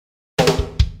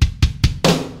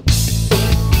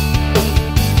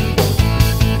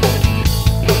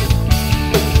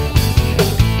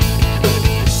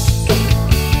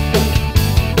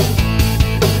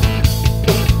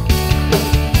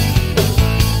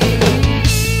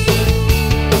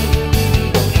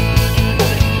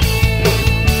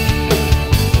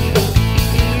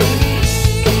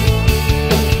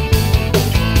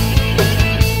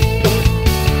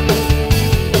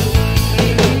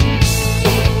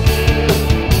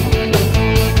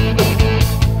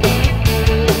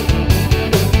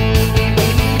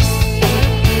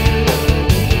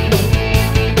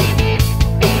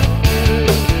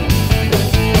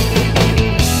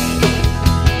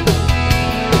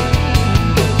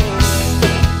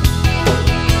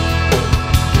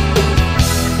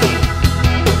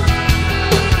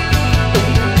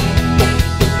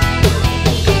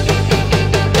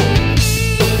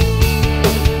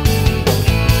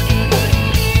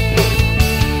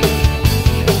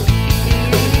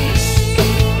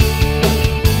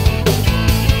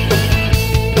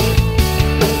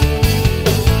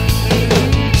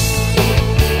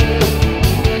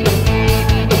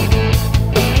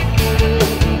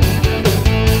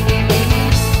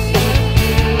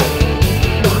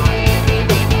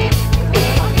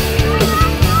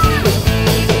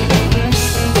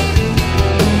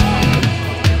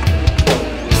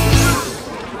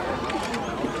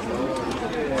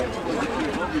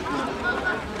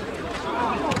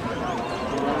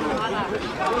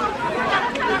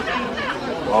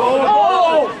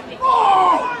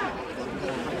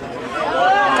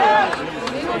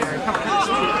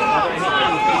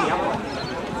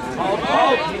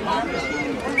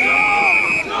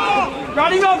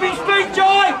Running off his feet,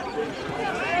 Joy!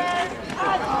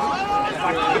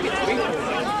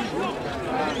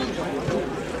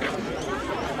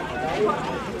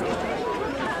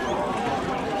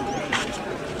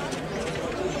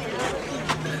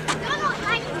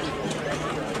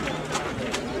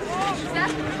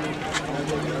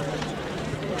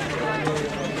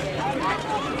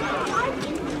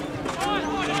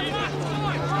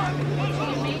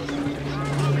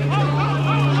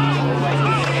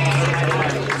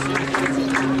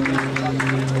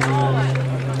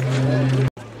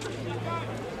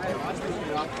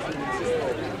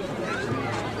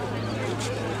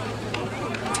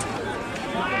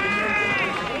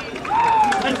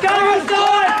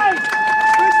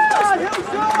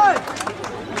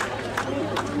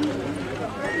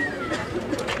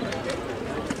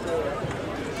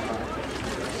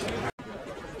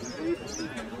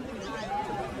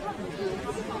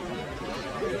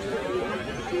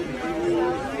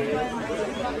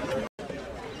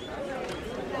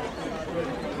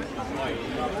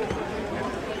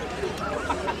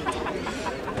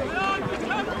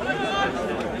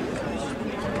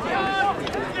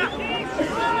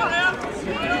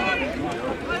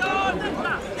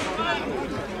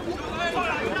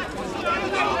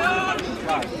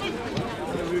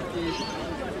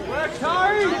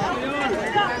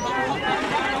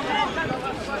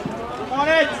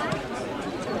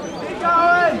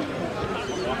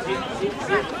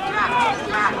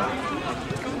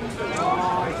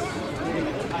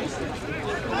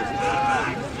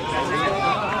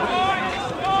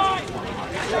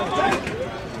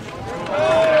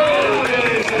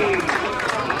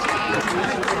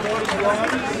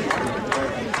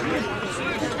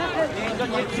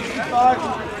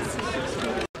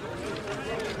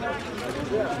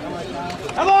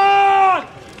 Come on!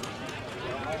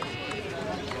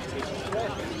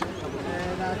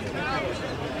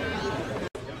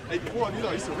 Hey, before I knew that,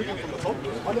 I used to ring it from the top.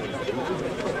 I don't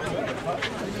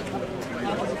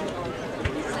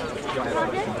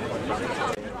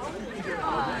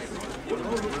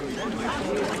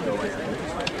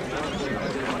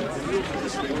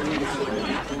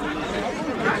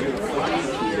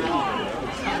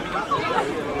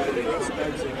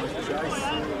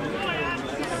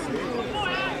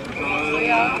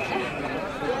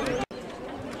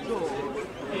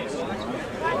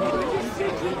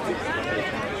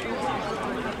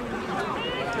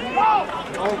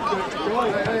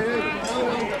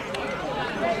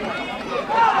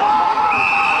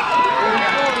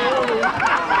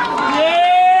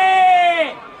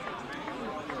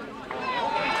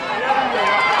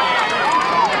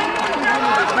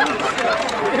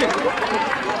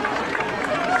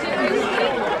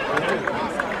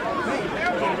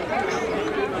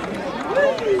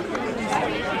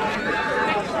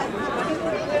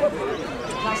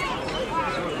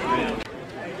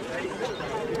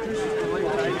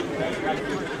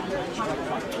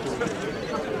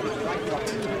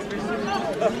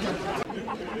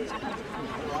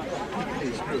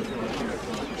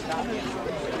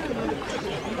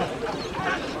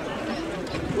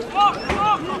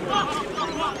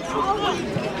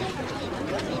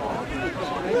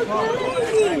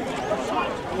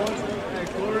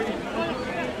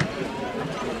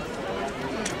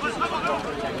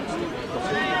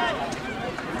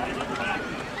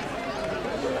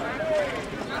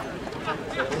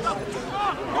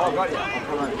Oh, got you. I'll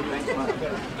come on. Thanks,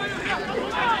 man.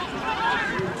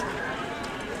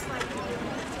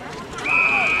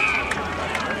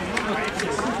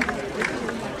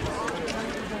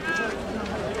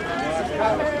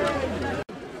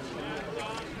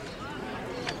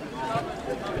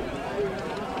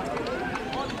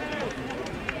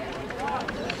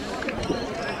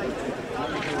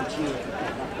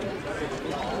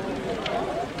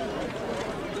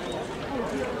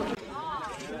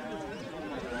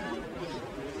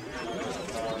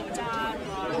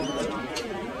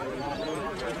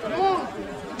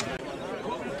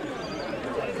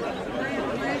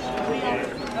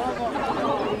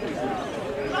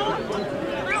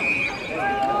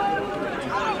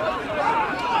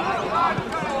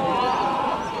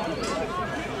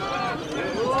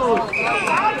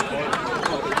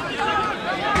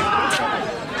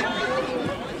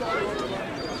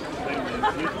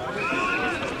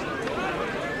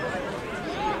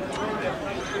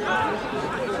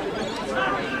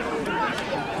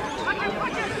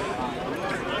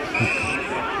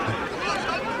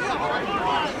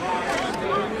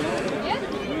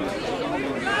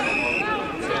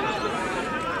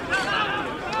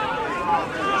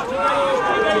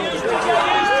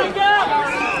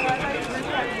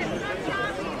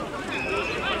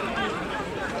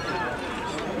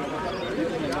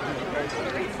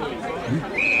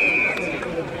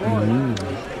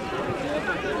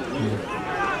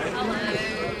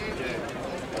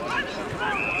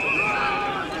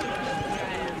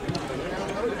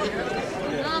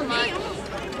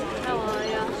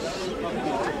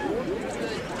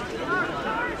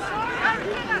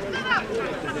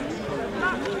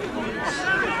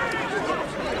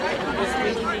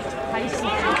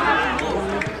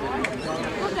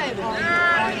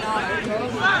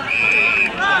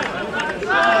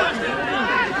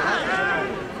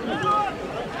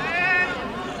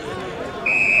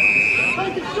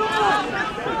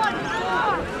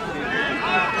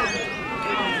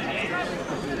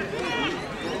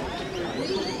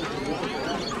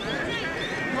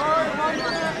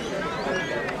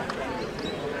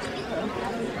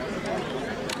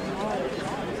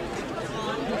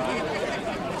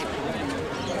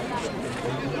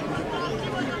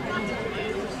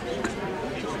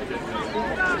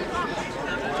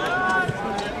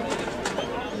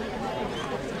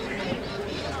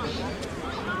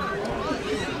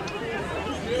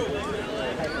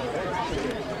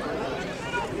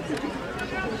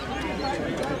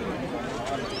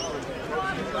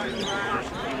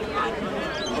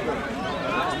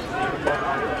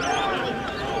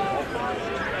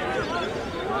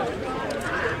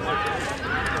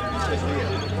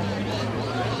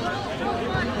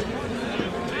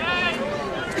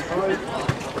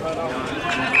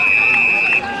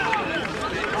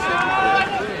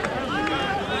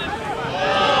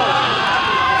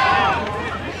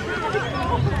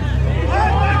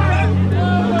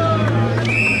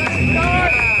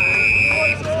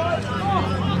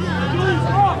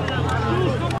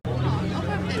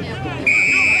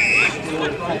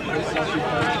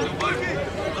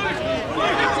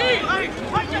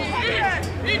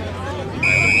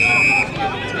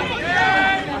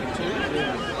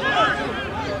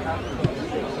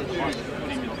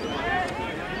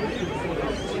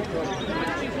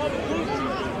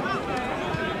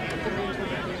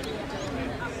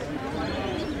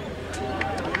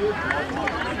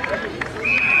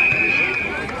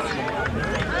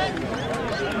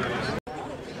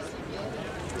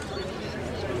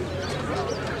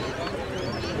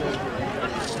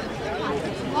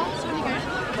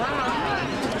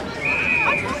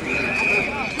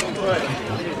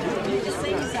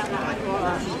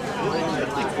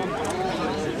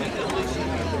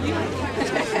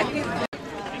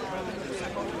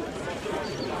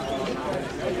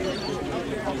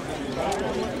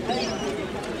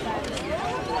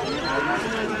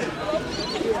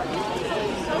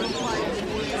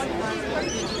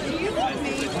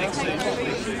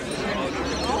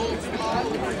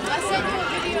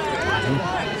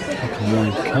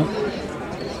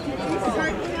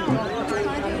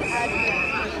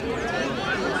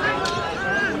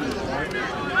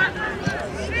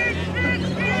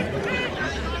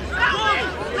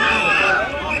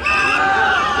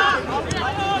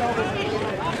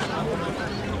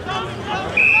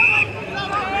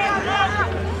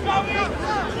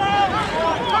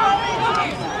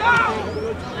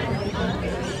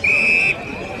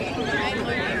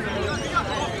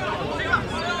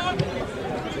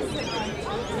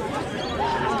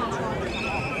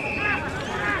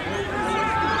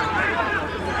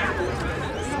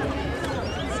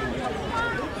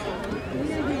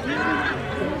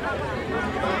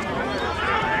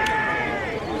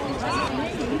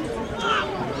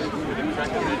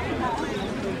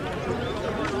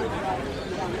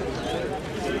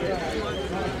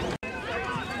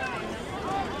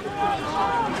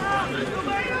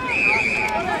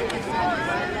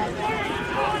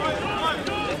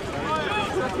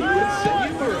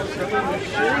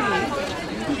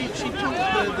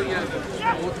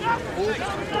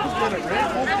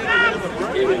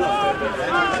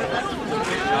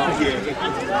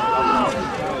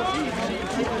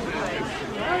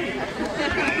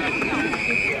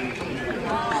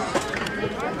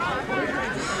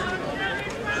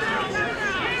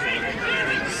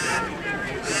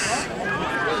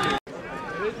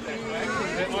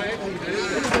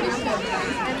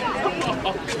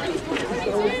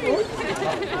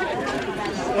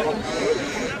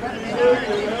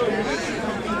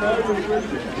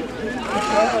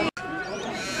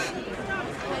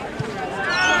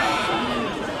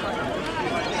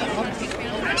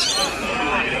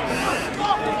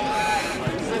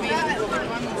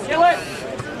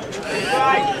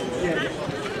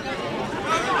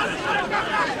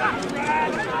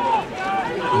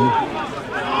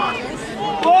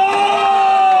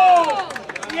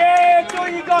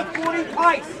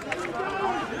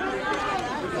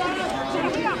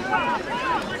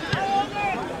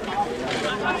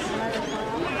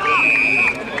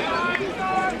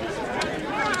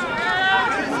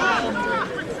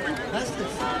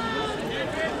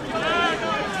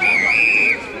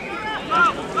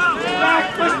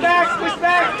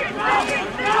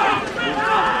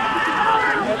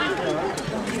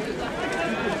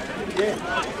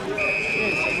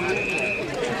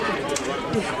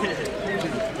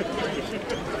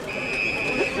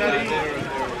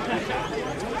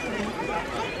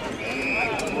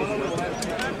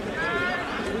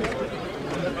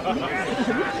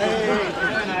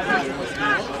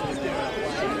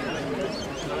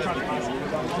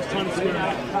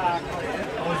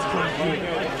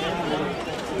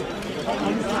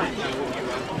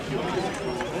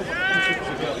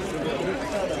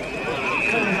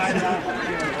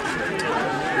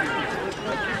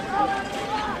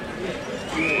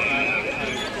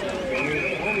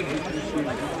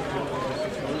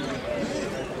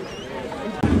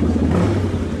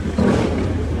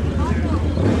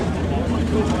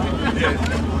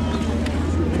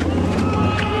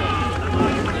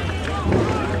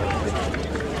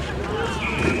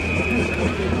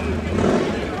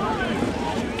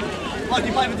 Oh, do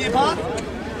you play for Deer Park?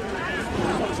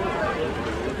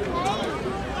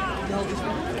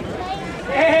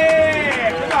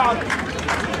 Yeah, come on.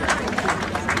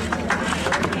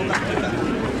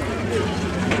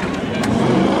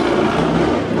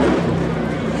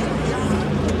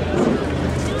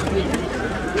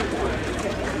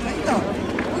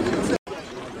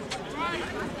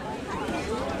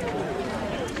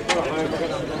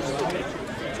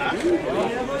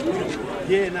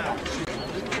 Yeah, no.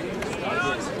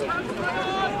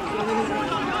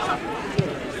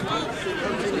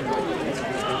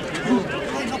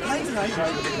 Not playing today.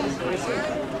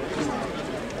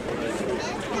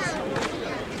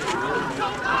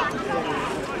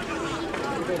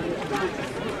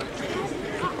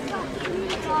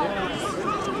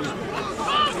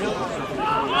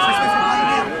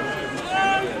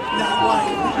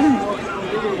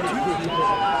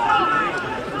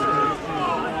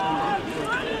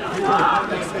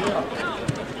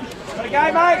 Got a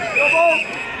game, mate. Your ball.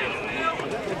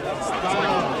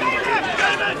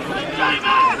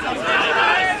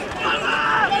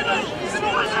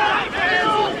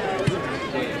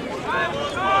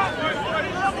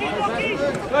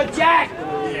 Good, Jack.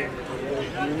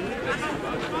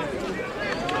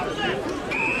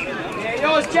 Yeah,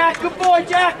 yours, Jack. Good boy,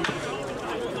 Jack.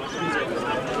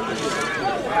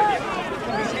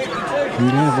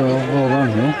 Yeah, well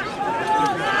done here.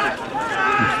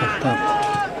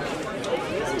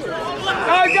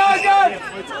 Go, go, go!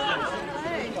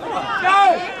 Go!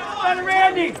 Run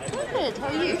around him! Good, how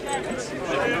are you?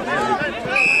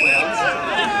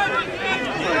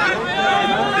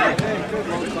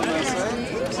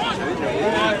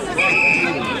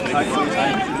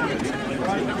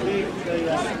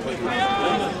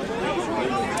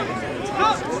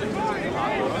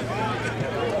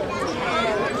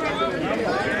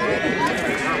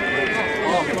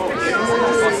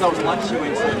 That was lunch you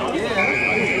went to.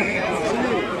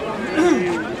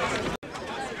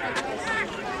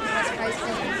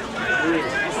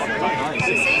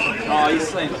 Oh, he's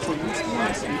seen it.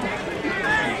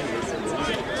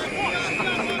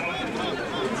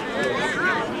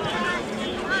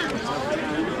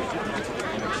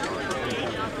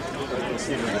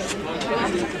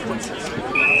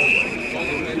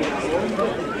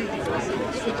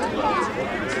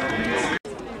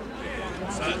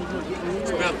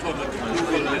 It's about time that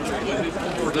we've done it.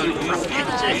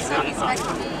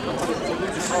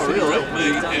 Oh, really? Help me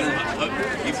and I hope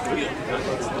he's real.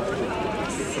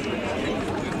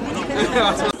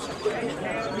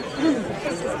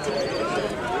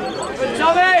 Good,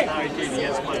 Tommy!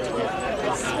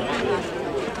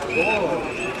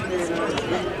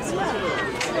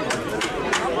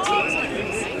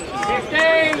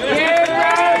 15, yeah,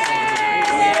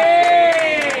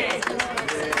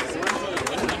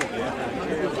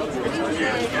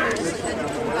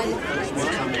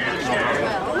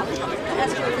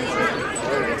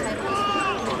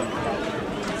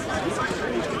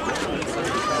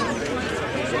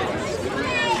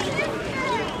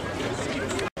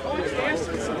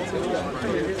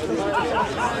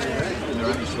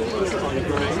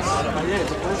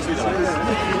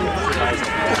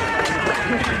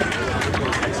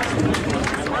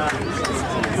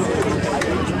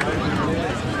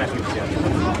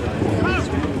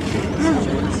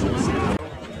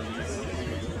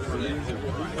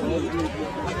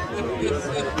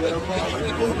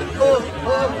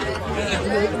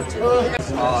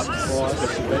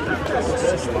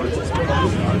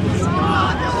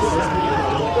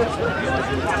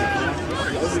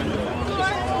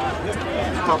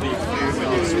 Probably a few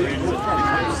minutes in.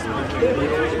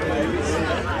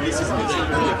 This is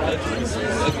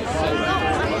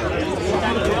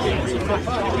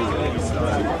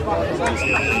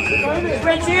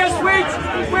switch here, switch!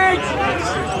 Switch!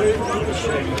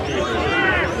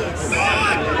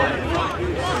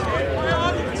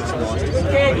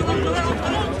 Kick!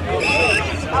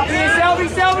 Up here, Selby,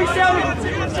 Selby, Selby!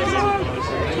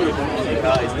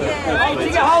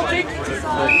 Hold it!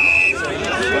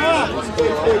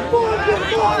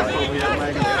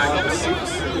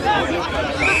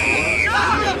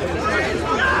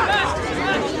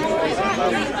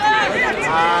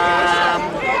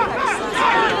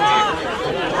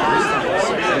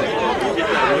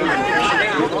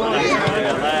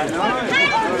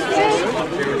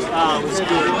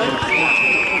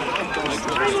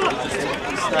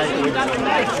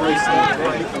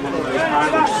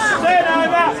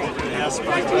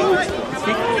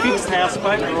 Fixed house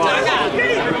boat, right?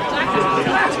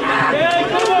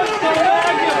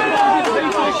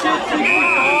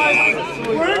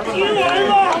 Work you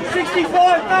over!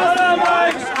 65 thousand,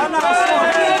 mate!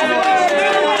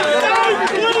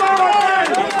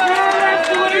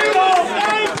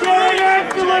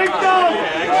 Absolute dog!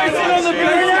 Absolute dog!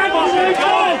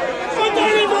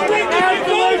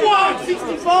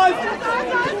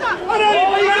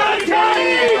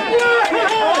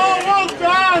 well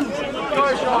done!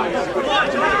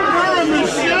 You're a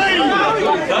machine!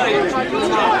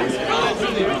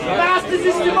 Masters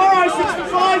is tomorrow,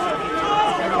 65.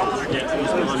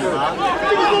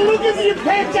 Look at your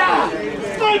picture!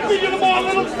 Don't think of my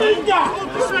little finger!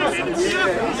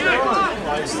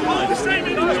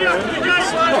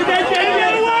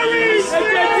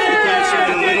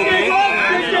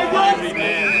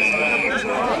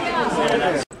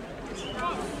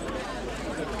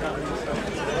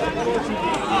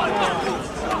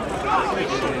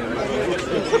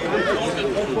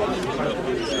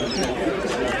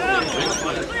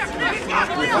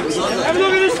 Have a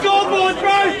look at the scoreboard,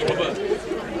 bro!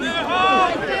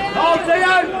 Oh,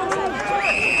 Theo!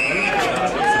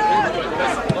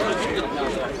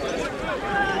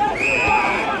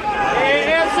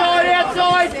 Yeah, outside,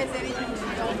 outside!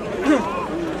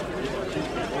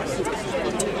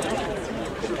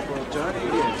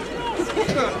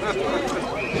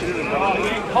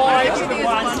 High extra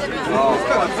one.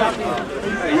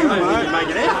 You make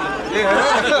it out? Yeah.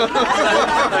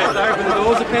 They open the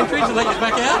doors of pantries and let you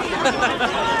back out.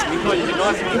 You thought you'd be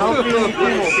nice and comfy, more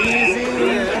beers in.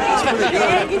 It's pretty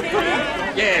good.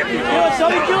 Yeah, pretty good.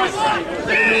 Something good.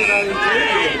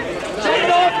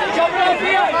 Chop it off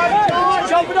here.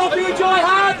 Chop it off here, Joy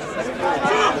Hart.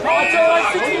 Oh, it's alright,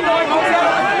 69 comes out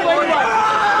on the full anyway.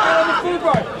 Out on the full,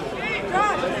 bro.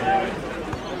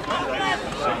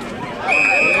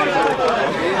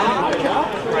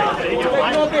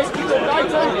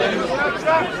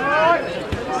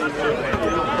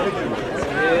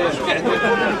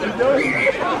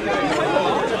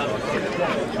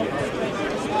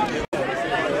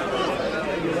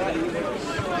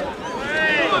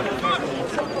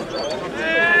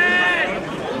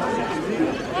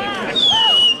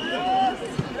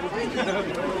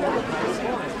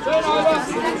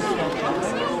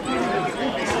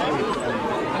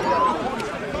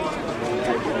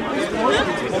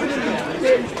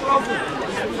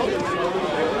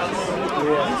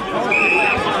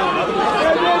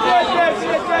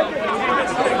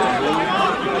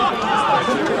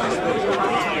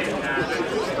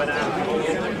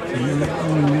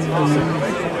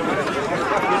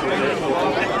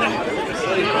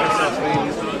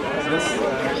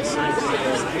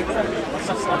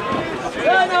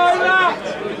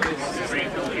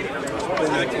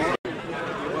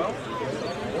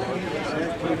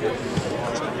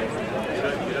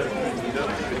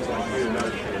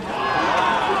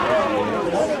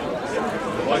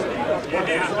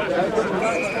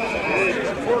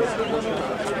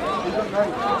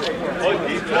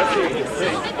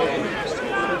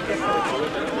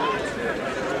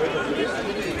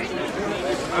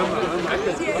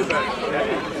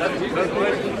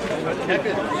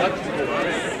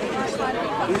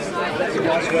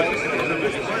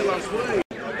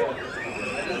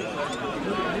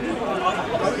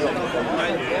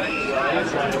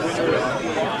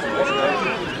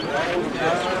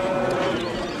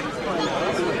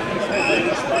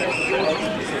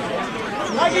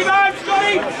 Thank you, man,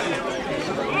 Scotty!